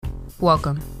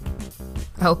Welcome.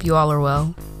 I hope you all are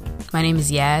well. My name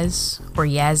is Yaz, or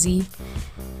Yazzie,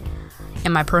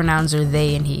 and my pronouns are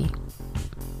they and he.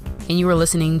 And you are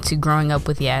listening to Growing Up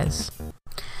with Yaz.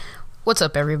 What's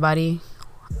up, everybody?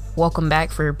 Welcome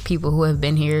back for people who have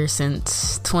been here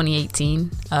since 2018,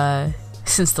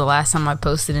 since the last time I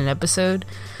posted an episode.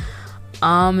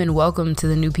 And welcome to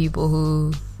the new people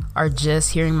who are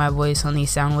just hearing my voice on these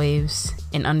sound waves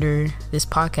and under this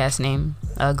podcast name,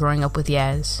 Growing Up with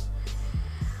Yaz.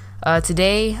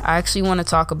 Today, I actually want to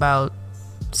talk about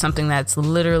something that's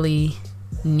literally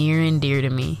near and dear to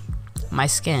me. My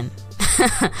skin.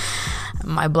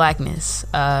 My blackness.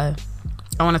 I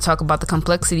want to talk about the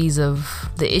complexities of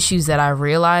the issues that I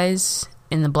realize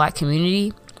in the black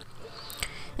community.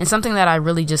 And something that I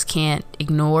really just can't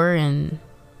ignore and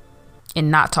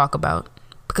not talk about.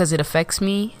 Because it affects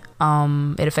me.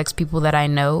 It affects people that I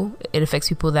know. It affects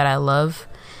people that I love.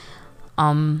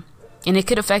 And it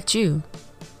could affect you.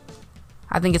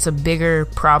 I think it's a bigger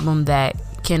problem that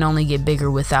can only get bigger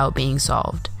without being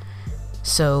solved.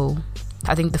 So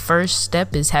I think the first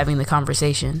step is having the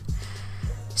conversation.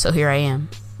 So here I am.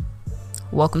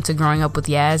 Welcome to Growing Up with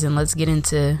Yaz, and let's get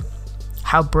into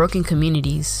how broken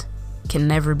communities can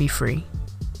never be free.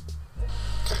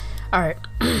 Alright,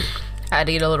 I had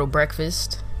to eat a little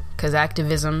breakfast because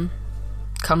activism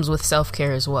comes with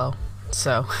self-care as well.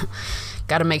 So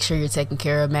gotta make sure you're taken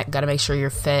care of, gotta make sure you're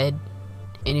fed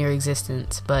in your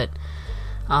existence. But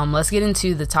let's get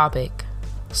into the topic.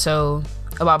 So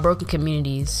about broken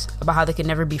communities, about how they can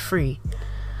never be free.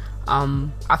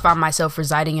 I find myself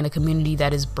residing in a community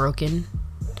that is broken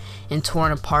and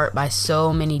torn apart by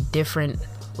so many different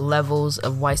levels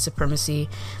of white supremacy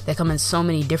that come in so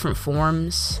many different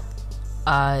forms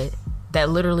that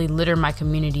literally litter my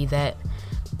community, that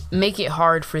make it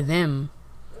hard for them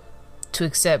to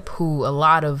accept who a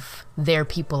lot of their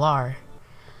people are.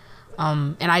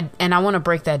 And I want to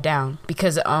break that down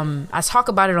because I talk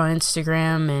about it on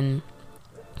Instagram and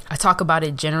I talk about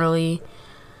it generally,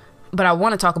 but I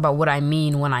want to talk about what I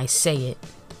mean when I say it,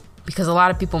 because a lot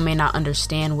of people may not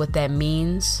understand what that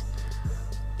means.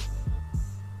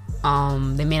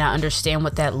 They may not understand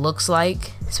what that looks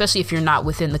like, especially if you're not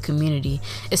within the community,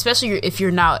 especially if you're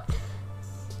not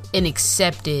an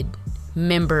accepted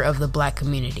member of the black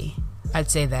community.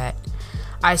 I'd say that.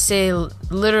 I say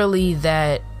literally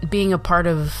that being a part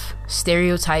of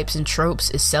stereotypes and tropes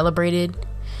is celebrated.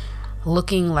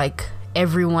 Looking like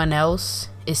everyone else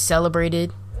is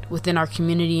celebrated within our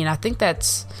community. And I think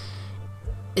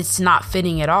it's not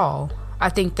fitting at all. I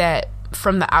think that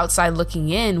from the outside looking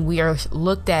in, we are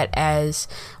looked at as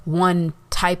one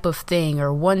type of thing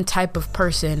or one type of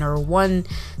person or one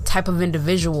type of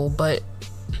individual. But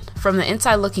from the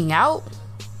inside looking out,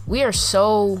 we are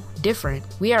so different.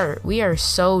 We are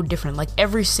so different. Like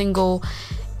every single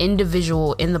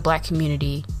individual in the black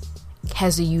community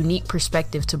has a unique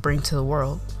perspective to bring to the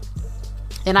world.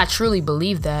 And I truly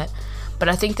believe that. But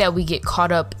I think that we get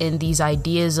caught up in these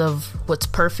ideas of what's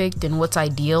perfect and what's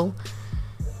ideal,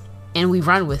 and we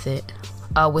run with it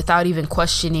without even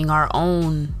questioning our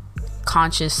own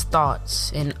conscious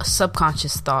thoughts and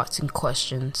subconscious thoughts and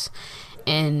questions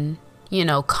and,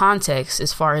 context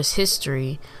as far as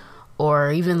history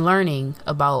or even learning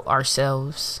about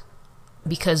ourselves,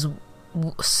 because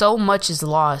so much is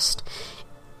lost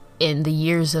in the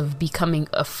years of becoming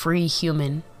a free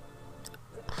human.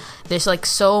 There's like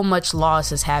so much loss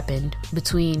has happened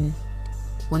between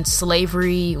when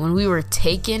we were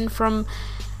taken from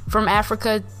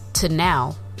Africa to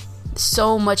now.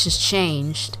 So much has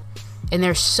changed, and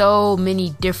there's so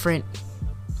many different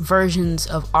versions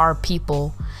of our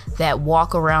people that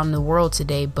walk around the world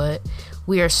today, but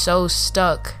we are so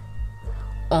stuck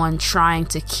on trying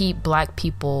to keep black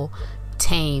people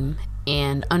tame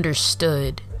and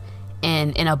understood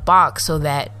and in a box so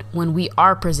that when we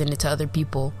are presented to other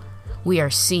people, we are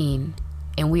seen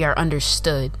and we are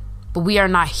understood. But we are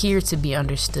not here to be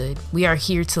understood. We are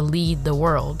here to lead the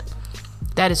world.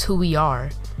 That is who we are.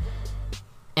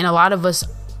 And a lot of us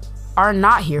are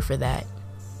not here for that.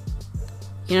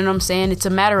 You know what I'm saying? It's a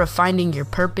matter of finding your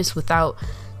purpose without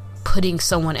putting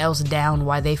someone else down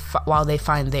while they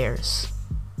find theirs.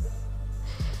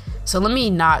 So let me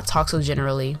not talk so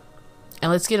generally,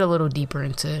 and let's get a little deeper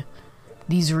into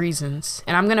these reasons.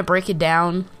 And I'm going to break it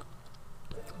down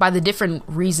by the different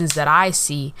reasons that I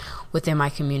see within my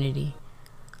community.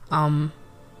 And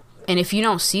if you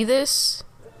don't see this,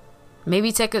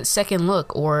 maybe take a second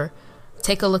look, or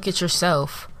take a look at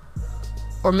yourself,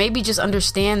 or maybe just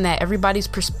understand that everybody's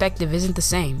perspective isn't the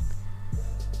same.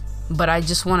 But I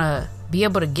just want to be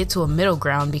able to get to a middle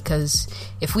ground, because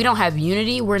if we don't have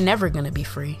unity, we're never going to be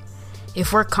free.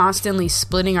 if we're constantly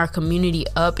splitting our community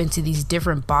up into these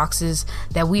different boxes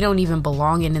that we don't even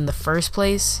belong in the first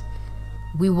place,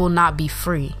 we will not be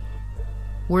free.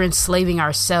 We're enslaving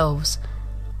ourselves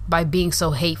by being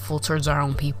so hateful towards our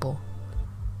own people.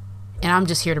 And I'm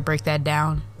just here to break that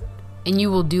down. And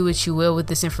you will do what you will with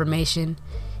this information.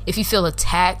 If you feel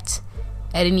attacked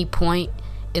at any point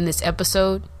in this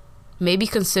episode, maybe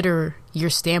consider your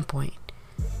standpoint.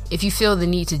 If you feel the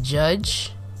need to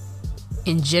judge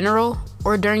in general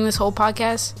or during this whole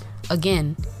podcast,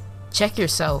 again, check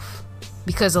yourself,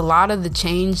 because a lot of the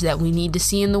change that we need to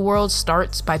see in the world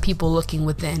starts by people looking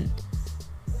within,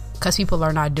 because people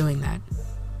are not doing that.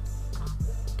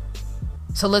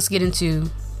 So let's get into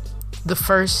the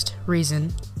first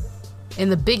reason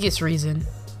and the biggest reason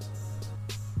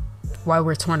why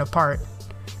we're torn apart.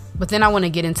 But then I want to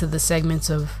get into the segments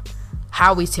of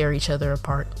how we tear each other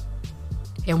apart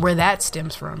and where that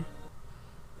stems from.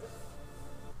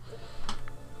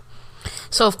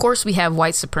 So of course we have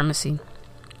white supremacy.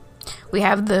 We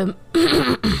have the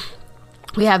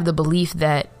we have the belief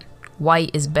that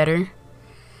white is better.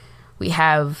 We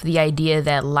have the idea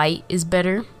that light is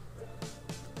better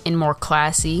and more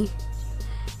classy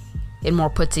and more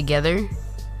put together.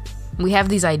 We have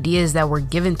these ideas that were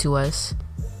given to us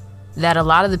that a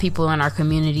lot of the people in our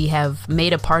community have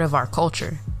made a part of our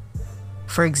culture.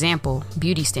 For example,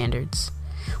 beauty standards.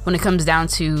 When it comes down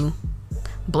to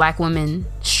black women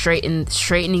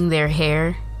straightening their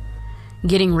hair,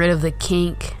 getting rid of the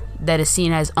kink that is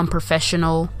seen as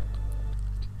unprofessional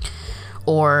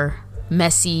or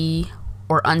messy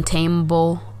or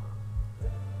untamable.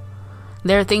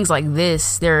 There are things like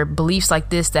this, there are beliefs like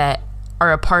this that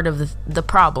are a part of the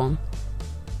problem.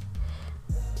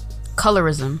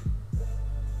 Colorism.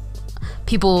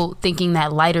 People thinking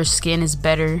that lighter skin is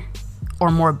better or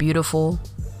more beautiful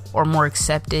or more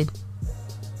accepted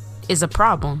is a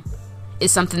problem.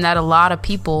 It's something that a lot of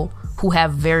people who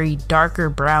have very darker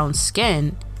brown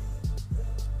skin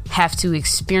have to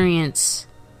experience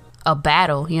a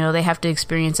battle. You know, they have to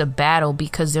experience a battle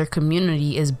because their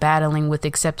community is battling with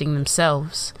accepting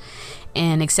themselves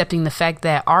and accepting the fact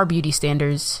that our beauty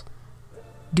standards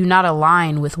do not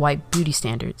align with white beauty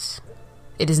standards.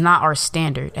 It is not our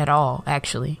standard at all,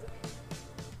 actually.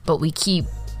 But we keep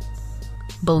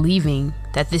believing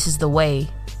that this is the way,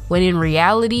 when in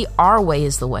reality, our way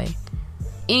is the way.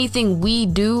 Anything we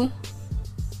do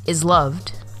is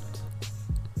loved.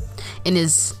 And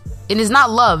is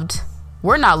not loved.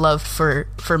 We're not loved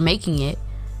for making it.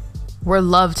 We're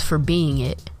loved for being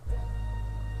it.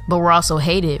 But we're also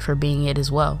hated for being it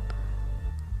as well.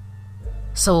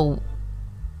 So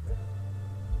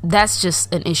that's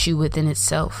just an issue within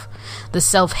itself. The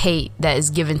self-hate that is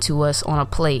given to us on a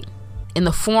plate in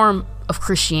the form of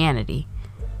Christianity.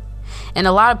 And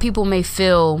a lot of people may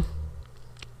feel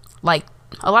like,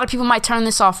 a lot of people might turn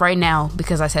this off right now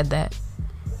because I said that.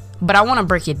 But I want to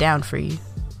break it down for you.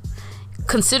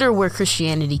 Consider where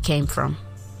Christianity came from.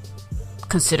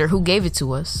 Consider who gave it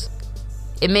to us.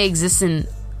 It may exist in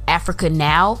Africa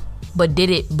now, but did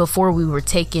it before we were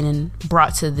taken and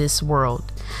brought to this world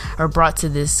or brought to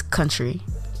this country.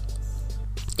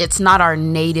 It's not our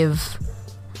native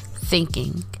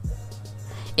thinking.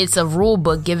 It's a rule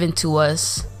book given to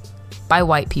us by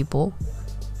white people.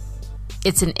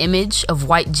 It's an image of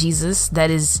white Jesus that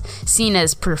is seen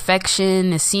as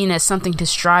perfection, is seen as something to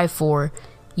strive for,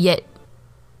 yet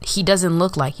he doesn't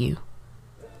look like you.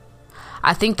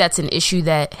 I think that's an issue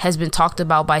that has been talked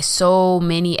about by so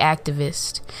many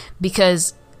activists,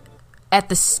 because at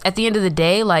the end of the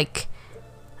day, like,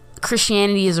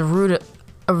 Christianity is the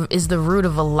root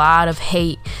of a lot of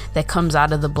hate that comes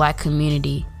out of the black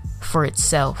community for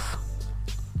itself.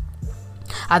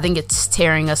 I think it's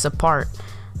tearing us apart.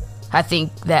 I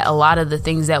think that a lot of the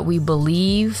things that we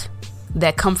believe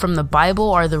that come from the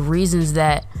Bible are the reasons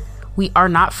that we are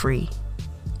not free.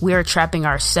 We are trapping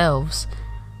ourselves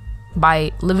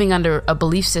by living under a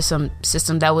belief system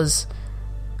that was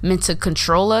meant to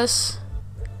control us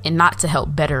and not to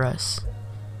help better us.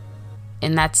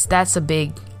 And that's a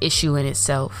big issue in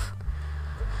itself.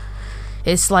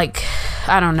 It's like,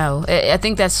 I don't know. I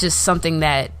think that's just something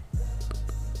that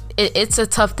it's a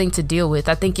tough thing to deal with.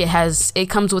 I think it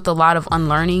comes with a lot of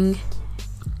unlearning,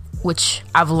 which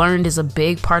I've learned is a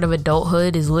big part of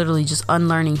adulthood, is literally just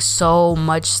unlearning so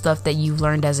much stuff that you've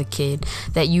learned as a kid,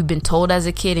 that you've been told as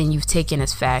a kid and you've taken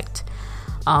as fact.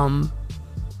 And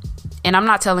I'm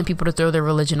not telling people to throw their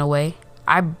religion away.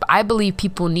 I believe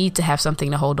people need to have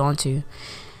something to hold on to.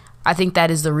 I think that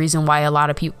is the reason why a lot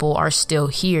of people are still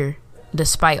here,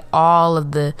 despite all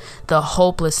of the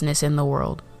hopelessness in the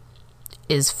world,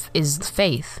 is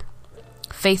faith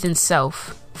in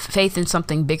self. faith in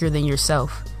something bigger than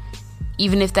yourself,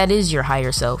 even if that is your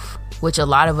higher self, which a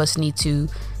lot of us need to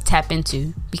tap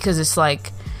into, because it's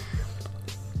like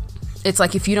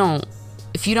if you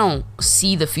don't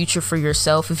see the future for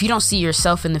yourself, if you don't see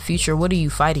yourself in the future, what are you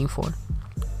fighting for?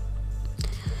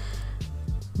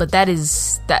 But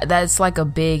that's like a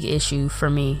big issue for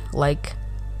me. Like,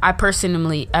 I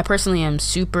personally am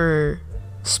super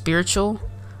spiritual.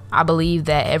 I believe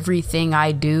that everything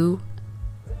I do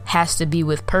has to be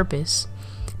with purpose,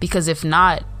 because if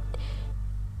not,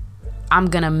 I'm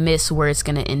gonna miss where it's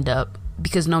gonna end up.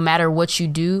 Because no matter what you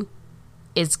do,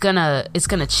 it's gonna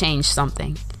change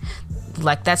something.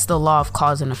 Like, that's the law of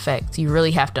cause and effect. You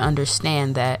really have to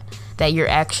understand that your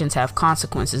actions have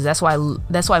consequences. That's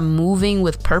why moving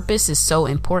with purpose is so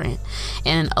important.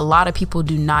 And a lot of people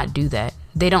do not do that.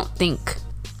 They don't think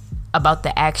about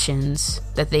the actions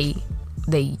that they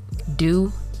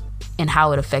do and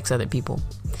how it affects other people.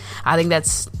 I think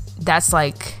that's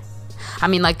like, I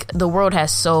mean, like, the world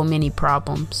has so many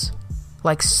problems,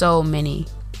 like so many.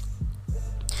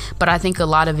 But I think a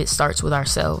lot of it starts with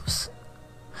ourselves.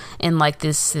 And like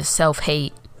this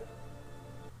self-hate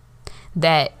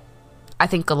that I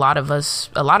think a lot of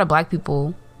black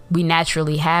people, we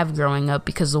naturally have growing up,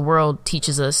 because the world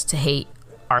teaches us to hate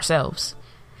ourselves,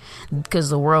 because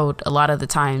the world a lot of the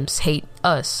times hate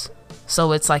us.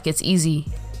 So it's like, it's easy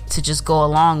to just go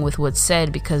along with what's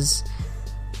said, because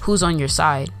who's on your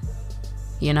side,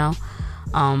 you know?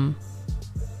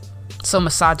 So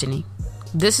misogyny,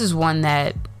 this is one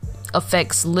that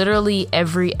affects literally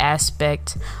every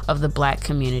aspect of the black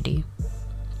community,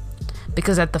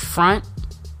 because at the front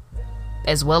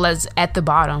as well as at the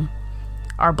bottom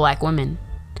are black women,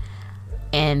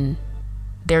 and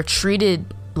they're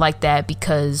treated like that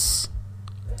because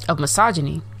of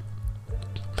misogyny.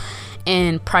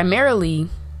 And primarily,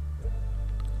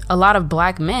 a lot of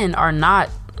black men are not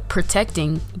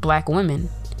protecting black women.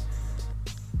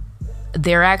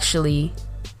 They're actually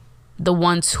the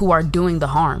ones who are doing the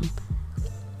harm.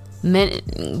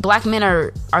 Black men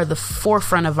are the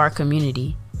forefront of our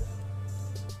community.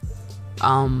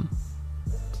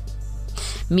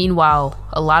 Meanwhile,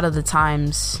 a lot of the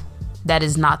times that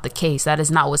is not the case. That is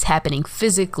not what's happening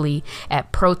physically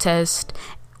at protest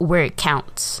where it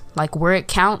counts. Like, where it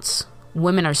counts,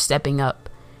 women are stepping up.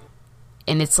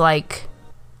 And it's like,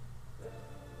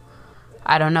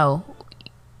 I don't know.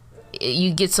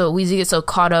 We get so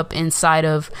caught up inside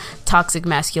of toxic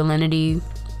masculinity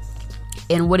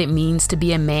and what it means to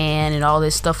be a man and all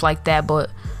this stuff like that. But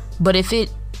if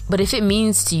it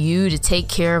means to you to take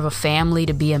care of a family,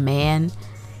 to be a man,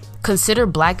 consider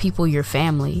black people your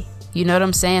family. You know what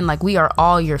I'm saying? Like, we are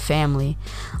all your family.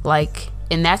 Like,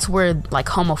 and that's where like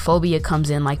homophobia comes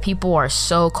in. Like, people are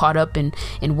so caught up in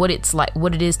what it's like,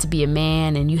 what it is to be a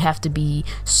man, and you have to be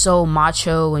so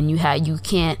macho, and you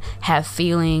can't have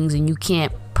feelings, and you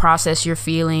can't process your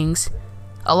feelings.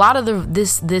 A lot of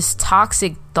this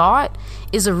toxic thought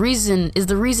is the reason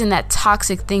that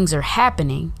toxic things are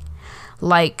happening.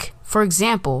 Like, for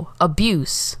example,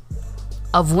 abuse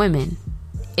of women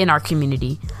in our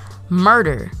community,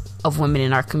 murder of women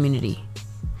in our community.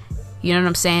 You know what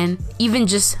I'm saying? Even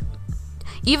just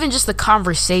the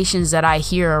conversations that I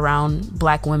hear around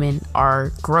black women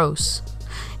are gross.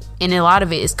 And a lot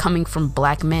of it is coming from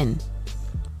black men.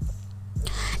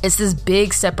 It's this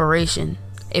big separation.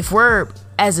 If we're,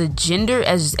 as a gender,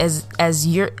 as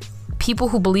your people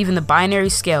who believe in the binary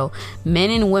scale, men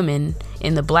and women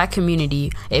in the black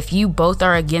community, if you both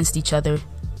are against each other,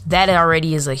 that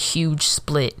already is a huge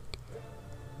split.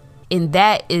 And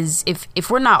that is, if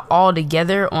we're not all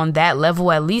together on that level,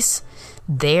 at least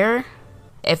there,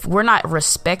 if we're not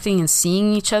respecting and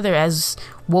seeing each other as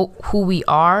who we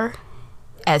are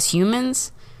as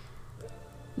humans,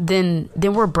 then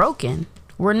we're broken.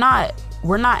 We're not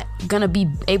gonna be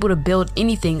able to build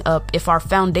anything up if our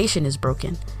foundation is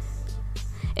broken.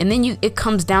 And then it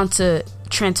comes down to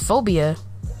transphobia,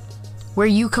 where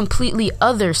you completely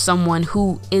other someone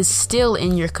who is still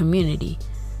in your community.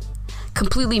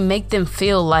 Completely make them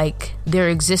feel like their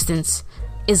existence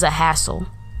is a hassle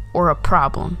or a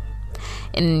problem.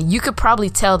 And you could probably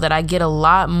tell that I get a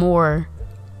lot more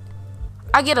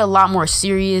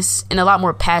serious and a lot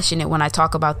more passionate when I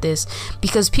talk about this,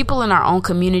 because people in our own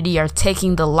community are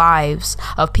taking the lives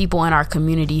of people in our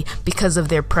community because of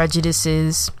their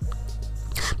prejudices,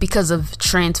 because of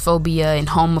transphobia and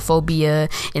homophobia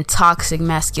and toxic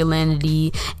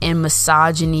masculinity and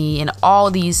misogyny and all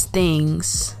these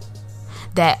things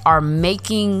that are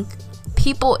making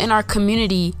people in our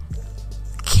community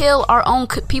kill our own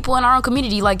people in our own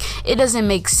community. Like, it doesn't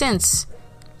make sense.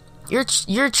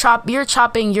 You're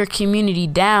chopping your community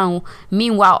down,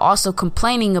 meanwhile also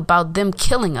complaining about them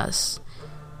killing us.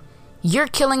 You're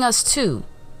killing us too.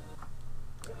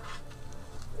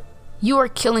 You are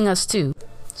killing us too.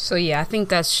 So yeah, I think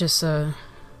that's just a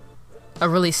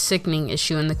really sickening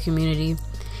issue in the community.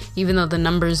 Even though the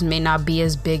numbers may not be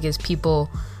as big as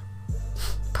people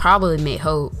probably may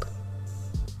hope,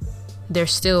 they're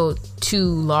still too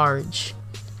large.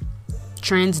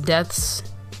 Trans deaths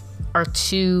are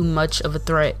too much of a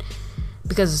threat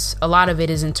because a lot of it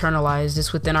is internalized.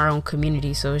 It's within our own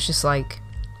community. So it's just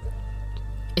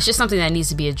something that needs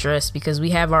to be addressed, because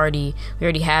we already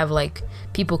have like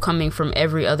people coming from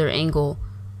every other angle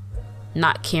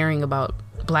not caring about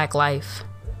black life.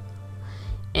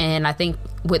 And I think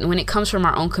when it comes from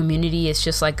our own community, it's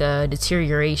just like a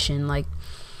deterioration, like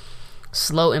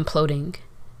slow imploding.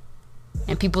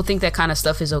 And people think that kind of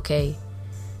stuff is okay.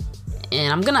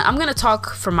 And I'm gonna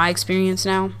talk from my experience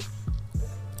now,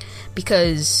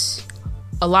 because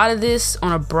a lot of this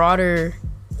on a broader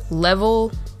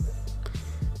level,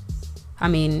 I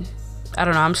mean, I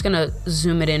don't know, I'm just gonna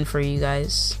zoom it in for you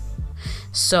guys.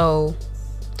 So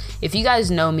if you guys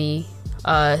know me,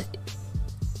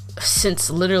 since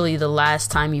literally the last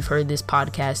time you've heard this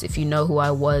podcast, if you know who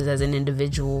I was as an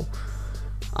individual,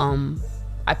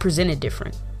 I presented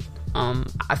different.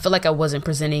 I feel like I wasn't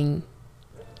presenting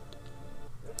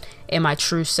in my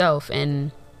true self,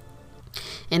 and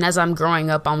as I'm growing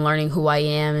up, I'm learning who I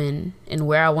am and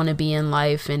where I want to be in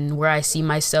life and where I see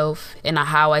myself and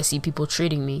how I see people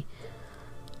treating me.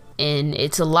 And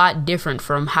it's a lot different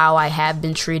from how I have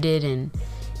been treated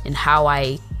and how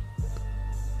I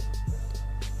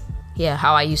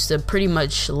used to pretty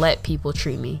much let people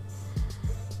treat me.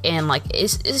 And like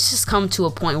it's just come to a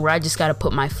point where I just got to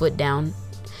put my foot down,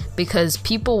 because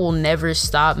people will never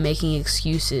stop making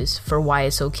excuses for why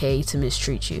it's okay to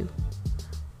mistreat you.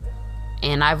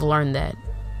 And I've learned that.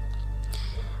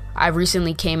 I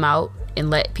recently came out and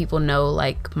let people know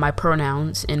like my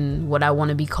pronouns and what I want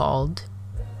to be called.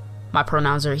 My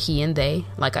pronouns are he and they,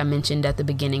 like I mentioned at the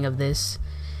beginning of this.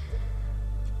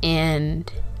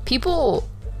 And people,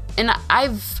 and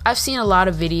I've seen a lot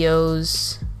of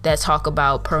videos that talk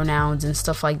about pronouns and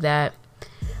stuff like that,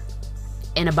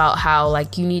 and about how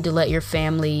like you need to let your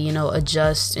family,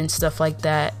 adjust and stuff like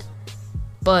that.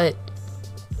 But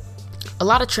a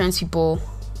lot of trans people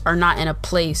are not in a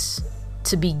place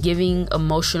to be giving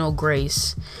emotional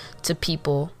grace to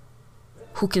people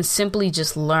who can simply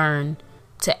just learn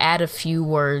to add a few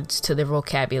words to their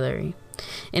vocabulary.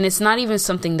 And it's not even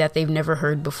something that they've never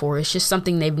heard before. It's just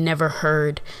something they've never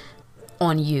heard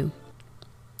on you.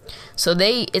 So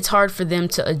it's hard for them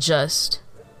to adjust.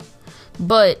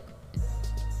 But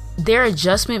their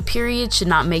adjustment period should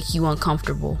not make you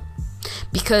uncomfortable,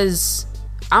 because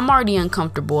I'm already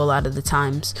uncomfortable a lot of the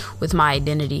times with my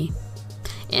identity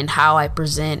and how I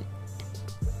present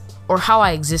or how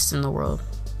I exist in the world.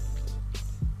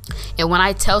 And when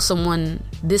I tell someone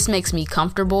this makes me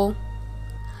comfortable,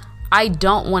 I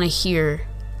don't want to hear,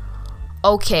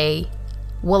 okay,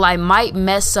 well, I might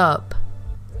mess up,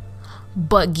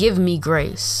 but give me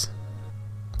grace.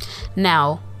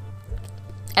 Now,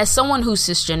 as someone who's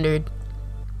cisgendered,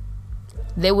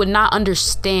 they would not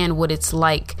understand what it's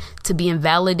like to be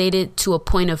invalidated to a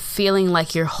point of feeling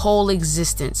like your whole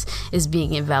existence is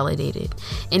being invalidated.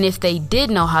 And if they did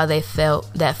know how they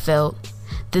felt,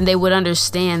 then they would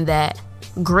understand that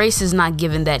grace is not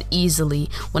given that easily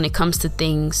when it comes to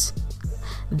things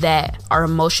that are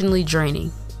emotionally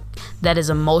draining, that is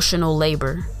emotional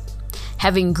labor.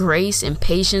 Having grace and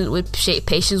patience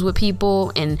with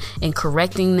people and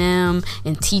correcting them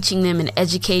and teaching them and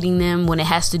educating them when it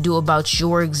has to do about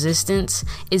your existence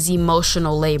is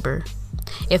emotional labor.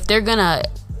 If they're gonna,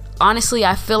 honestly,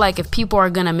 I feel like if people are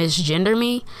gonna misgender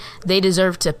me, they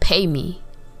deserve to pay me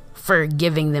for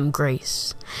giving them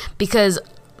grace, because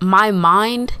my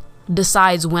mind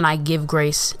decides when I give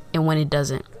grace and when it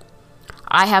doesn't.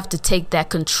 I have to take that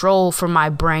control from my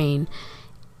brain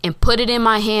and put it in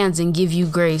my hands and give you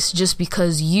grace just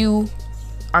because you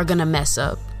are gonna mess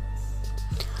up.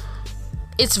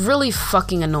 It's really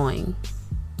fucking annoying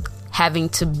having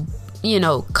to,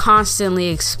 constantly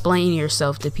explain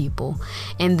yourself to people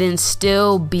and then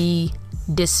still be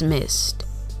dismissed.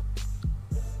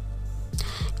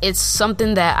 It's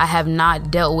something that I have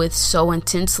not dealt with so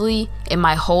intensely in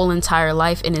my whole entire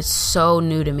life, and it's so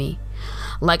new to me.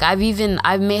 Like I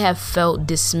may have felt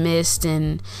dismissed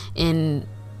in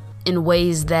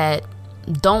ways that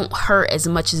don't hurt as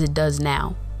much as it does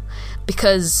now,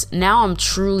 because now I'm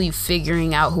truly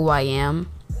figuring out who I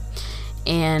am,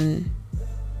 and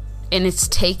it's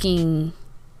taking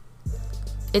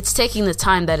the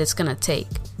time that it's gonna take.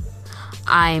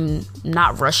 I'm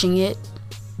not rushing it.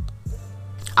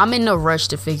 I'm in no rush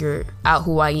to figure out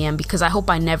who I am, because I hope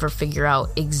I never figure out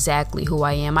exactly who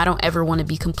I am. I don't ever want to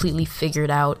be completely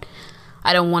figured out.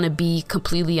 I don't want to be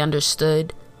completely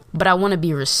understood, but I want to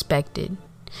be respected.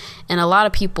 And a lot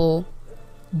of people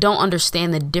don't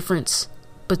understand the difference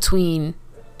between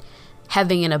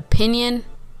having an opinion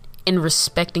and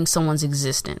respecting someone's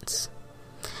existence.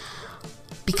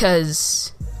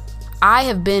 Because I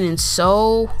have been in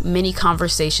so many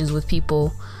conversations with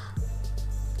people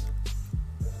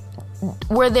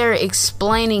where they're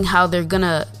explaining how they're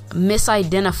gonna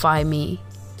misidentify me,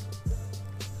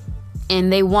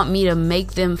 and they want me to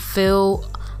make them feel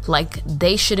like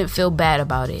they shouldn't feel bad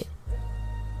about it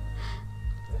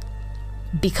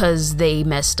because they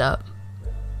messed up.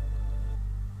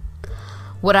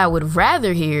 What I would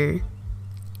rather hear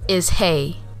is,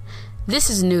 hey, this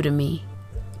is new to me,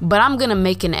 but I'm gonna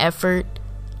make an effort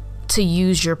to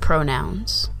use your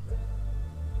pronouns.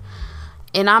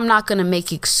 And I'm not going to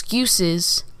make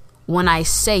excuses when I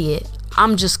say it.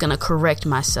 I'm just going to correct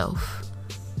myself.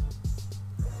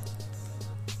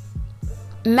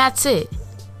 And that's it.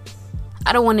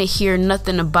 I don't want to hear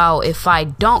nothing about if I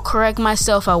don't correct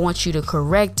myself, I want you to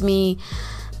correct me.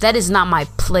 That is not my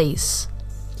place.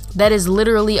 That is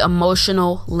literally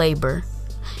emotional labor.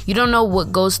 You don't know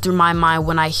what goes through my mind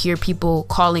when I hear people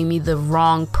calling me the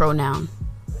wrong pronoun.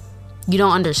 You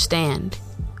don't understand.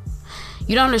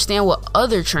 You don't understand what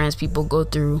other trans people go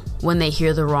through when they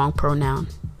hear the wrong pronoun.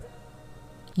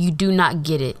 You do not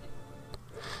get it.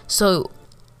 So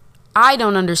I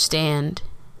don't understand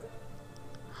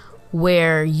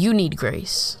where you need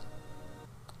grace.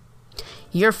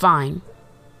 You're fine.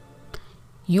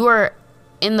 You are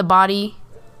in the body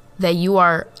that you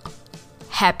are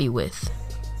happy with.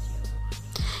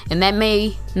 And that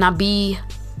may not be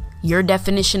your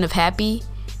definition of happy,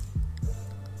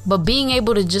 but being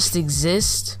able to just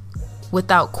exist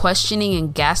without questioning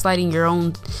and gaslighting your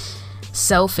own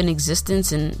self and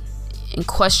existence, and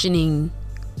questioning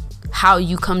how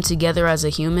you come together as a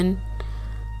human,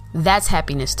 that's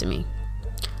happiness to me.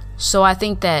 So I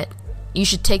think that you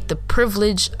should take the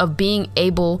privilege of being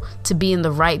able to be in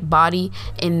the right body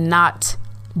and not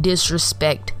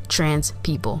disrespect trans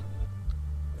people.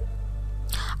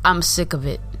 I'm sick of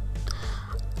it.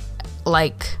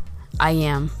 Like, I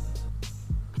am.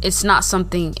 It's not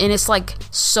something, and it's like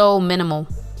so minimal.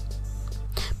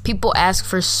 People ask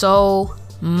for so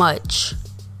much,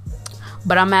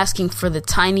 but I'm asking for the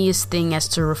tiniest thing, as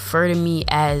to refer to me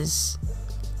as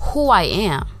who I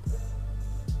am.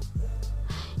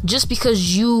 Just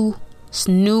because you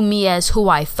knew me as who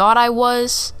I thought I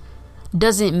was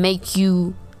doesn't make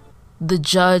you the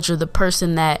judge or the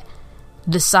person that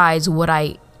decides what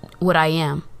I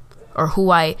am or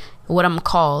what I'm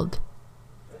called.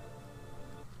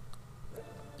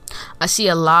 I see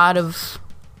a lot of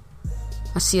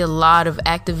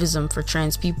activism for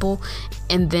trans people,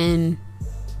 and then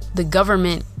the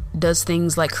government does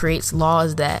things like creates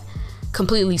laws that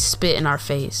completely spit in our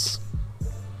face.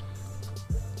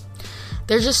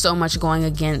 There's just so much going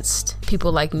against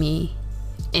people like me,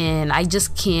 and I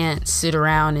just can't sit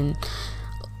around and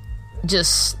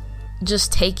just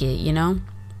take it, you know?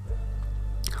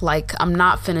 Like, I'm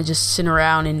not finna just sit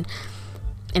around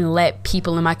and let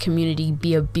people in my community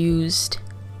be abused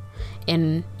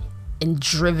and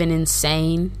driven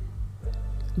insane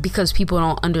because people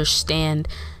don't understand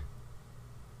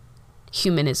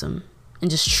humanism and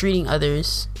just treating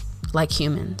others like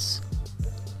humans.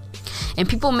 And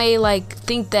people may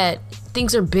think that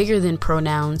things are bigger than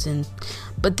pronouns,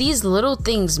 but these little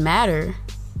things matter.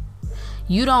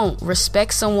 You don't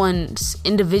respect someone's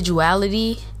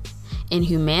individuality and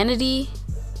humanity,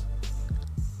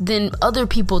 then other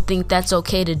people think that's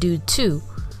okay to do too.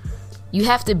 You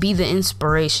have to be the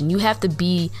inspiration. You have to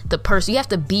be the person. You have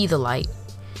to be the light.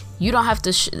 You don't have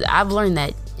to I've learned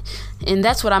that, and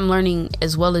that's what I'm learning,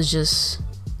 as well as just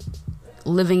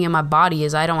living in my body,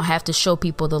 is I don't have to show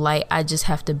people the light. I just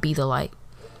have to be the light.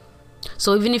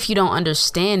 So even if you don't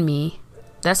understand me,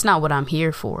 that's not what I'm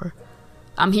here for.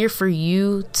 I'm here for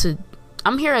you to,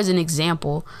 I'm here as an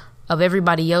example of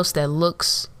everybody else that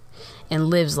looks and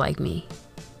lives like me.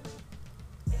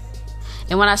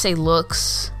 And when I say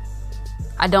looks,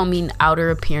 I don't mean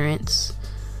outer appearance.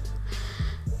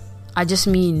 I just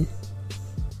mean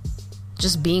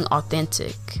just being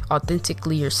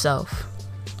authentically yourself.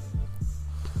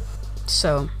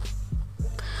 So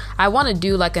I want to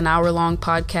do like an hour-long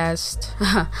podcast,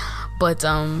 but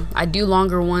I do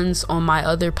longer ones on my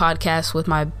other podcast with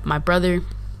my brother,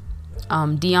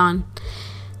 Dion.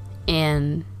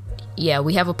 And yeah,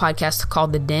 we have a podcast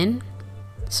called The Den,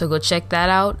 so go check that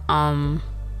out.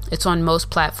 It's on most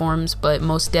platforms, but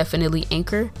most definitely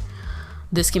Anchor.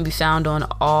 This can be found on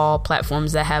all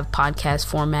platforms that have podcast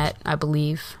format, I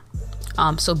believe.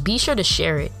 So be sure to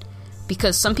share it,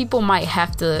 because some people might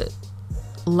have to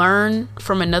learn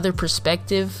from another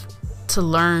perspective to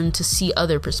learn to see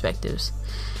other perspectives.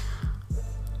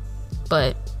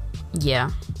 But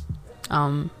yeah,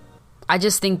 I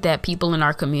just think that people in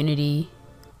our community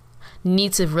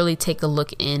need to really take a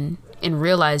look in and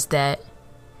realize that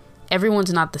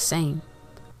everyone's not the same.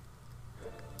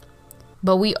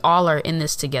 But we all are in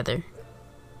this together.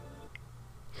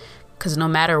 Because no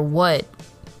matter what,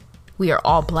 we are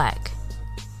all black.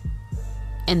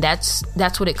 And that's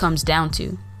what it comes down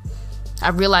to. I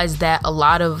realized that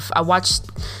I watched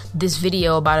this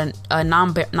video about a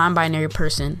non-binary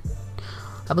person.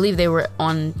 I believe they were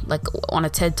on a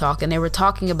TED Talk, and they were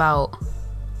talking about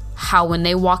how when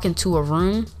they walk into a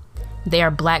room, they are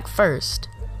black first.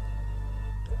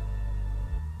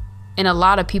 And a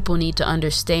lot of people need to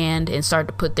understand and start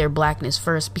to put their blackness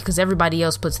first, because everybody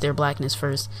else puts their blackness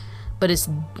first. But it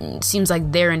seems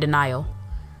like they're in denial.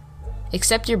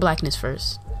 Accept your blackness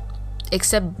first.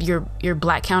 Accept your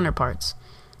black counterparts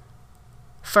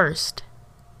first,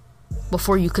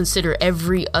 before you consider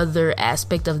every other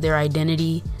aspect of their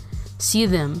identity. See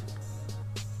them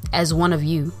as one of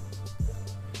you.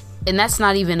 And that's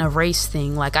not even a race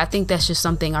thing. Like, I think that's just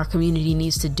something our community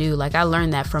needs to do. Like, I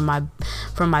learned that from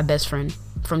my best friend,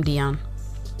 from Dion.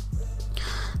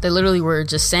 They literally were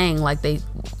just saying, like, they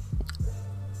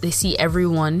see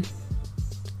everyone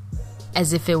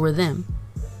as if it were them.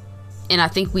 And I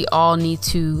think we all need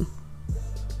to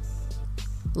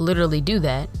literally do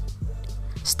that.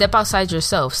 Step outside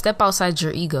yourself. Step outside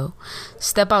your ego.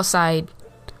 Step outside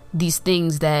these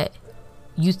things that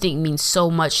you think mean so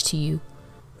much to you.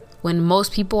 When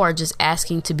most people are just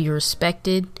asking to be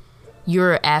respected,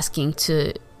 you're asking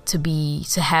to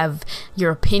have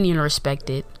your opinion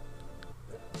respected,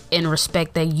 and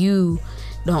respect that you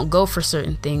don't go for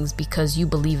certain things because you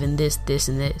believe in this,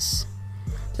 and this.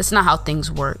 That's not how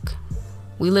things work.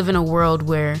 We live in a world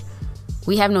where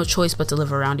we have no choice but to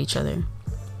live around each other.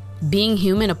 Being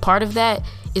human, a part of that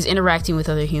is interacting with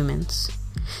other humans.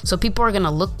 So people are going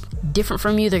to look different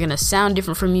from you. They're going to sound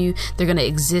different from you. They're going to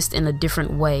exist in a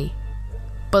different way.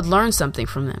 But learn something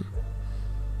from them,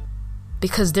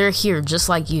 because they're here just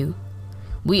like you.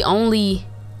 We only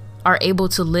are able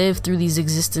to live through these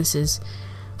existences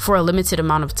for a limited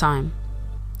amount of time.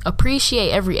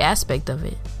 Appreciate every aspect of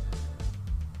it.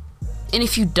 And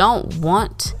if you don't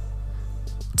want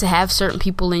to have certain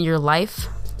people in your life,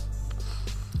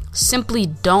 simply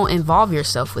don't involve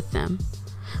yourself with them.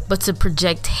 But to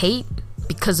project hate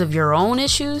because of your own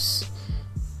issues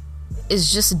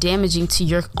is just damaging to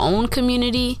your own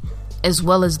community as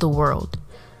well as the world.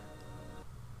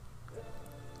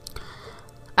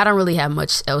 I don't really have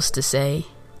much else to say.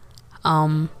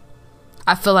 I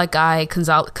feel like I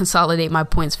consolidate my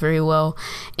points very well,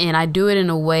 and I do it in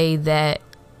a way that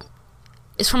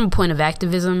is from a point of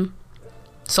activism.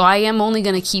 So I am only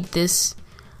going to keep this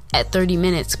at 30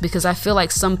 minutes because I feel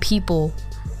like some people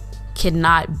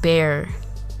cannot bear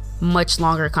much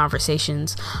longer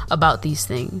conversations about these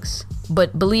things.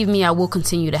 But believe me, I will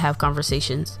continue to have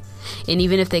conversations. And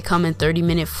even if they come in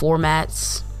 30-minute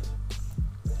formats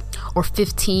or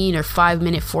 15 or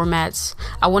 5-minute formats,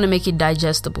 I want to make it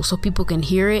digestible so people can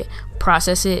hear it,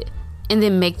 process it, and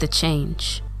then make the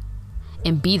change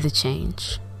and be the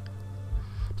change.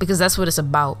 Because that's what it's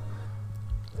about.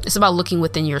 It's about looking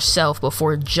within yourself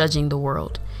before judging the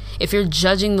world. If you're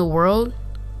judging the world,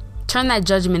 turn that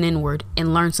judgment inward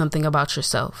and learn something about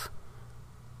yourself.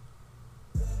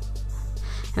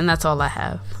 And that's all I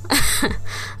have.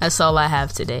 That's all I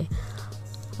have today.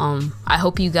 I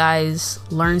hope you guys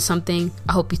learned something.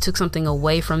 I hope you took something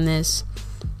away from this.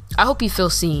 I hope you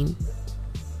feel seen.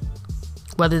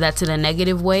 Whether that's in a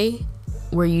negative way,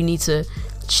 where you need to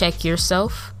check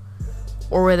yourself,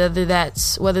 or whether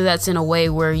that's in a way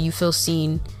where you feel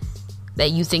seen,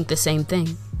 that you think the same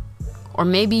thing. Or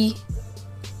maybe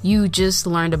you just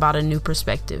learned about a new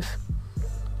perspective.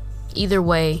 Either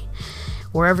way,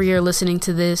 wherever you're listening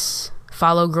to this,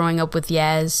 follow Growing Up with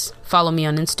Yaz. Follow me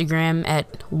on Instagram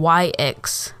at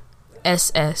YXSSERA.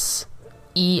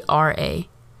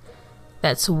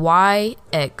 That's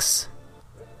YXSSERA.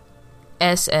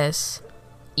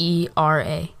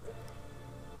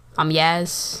 I'm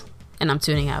Yaz, and I'm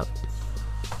tuning out.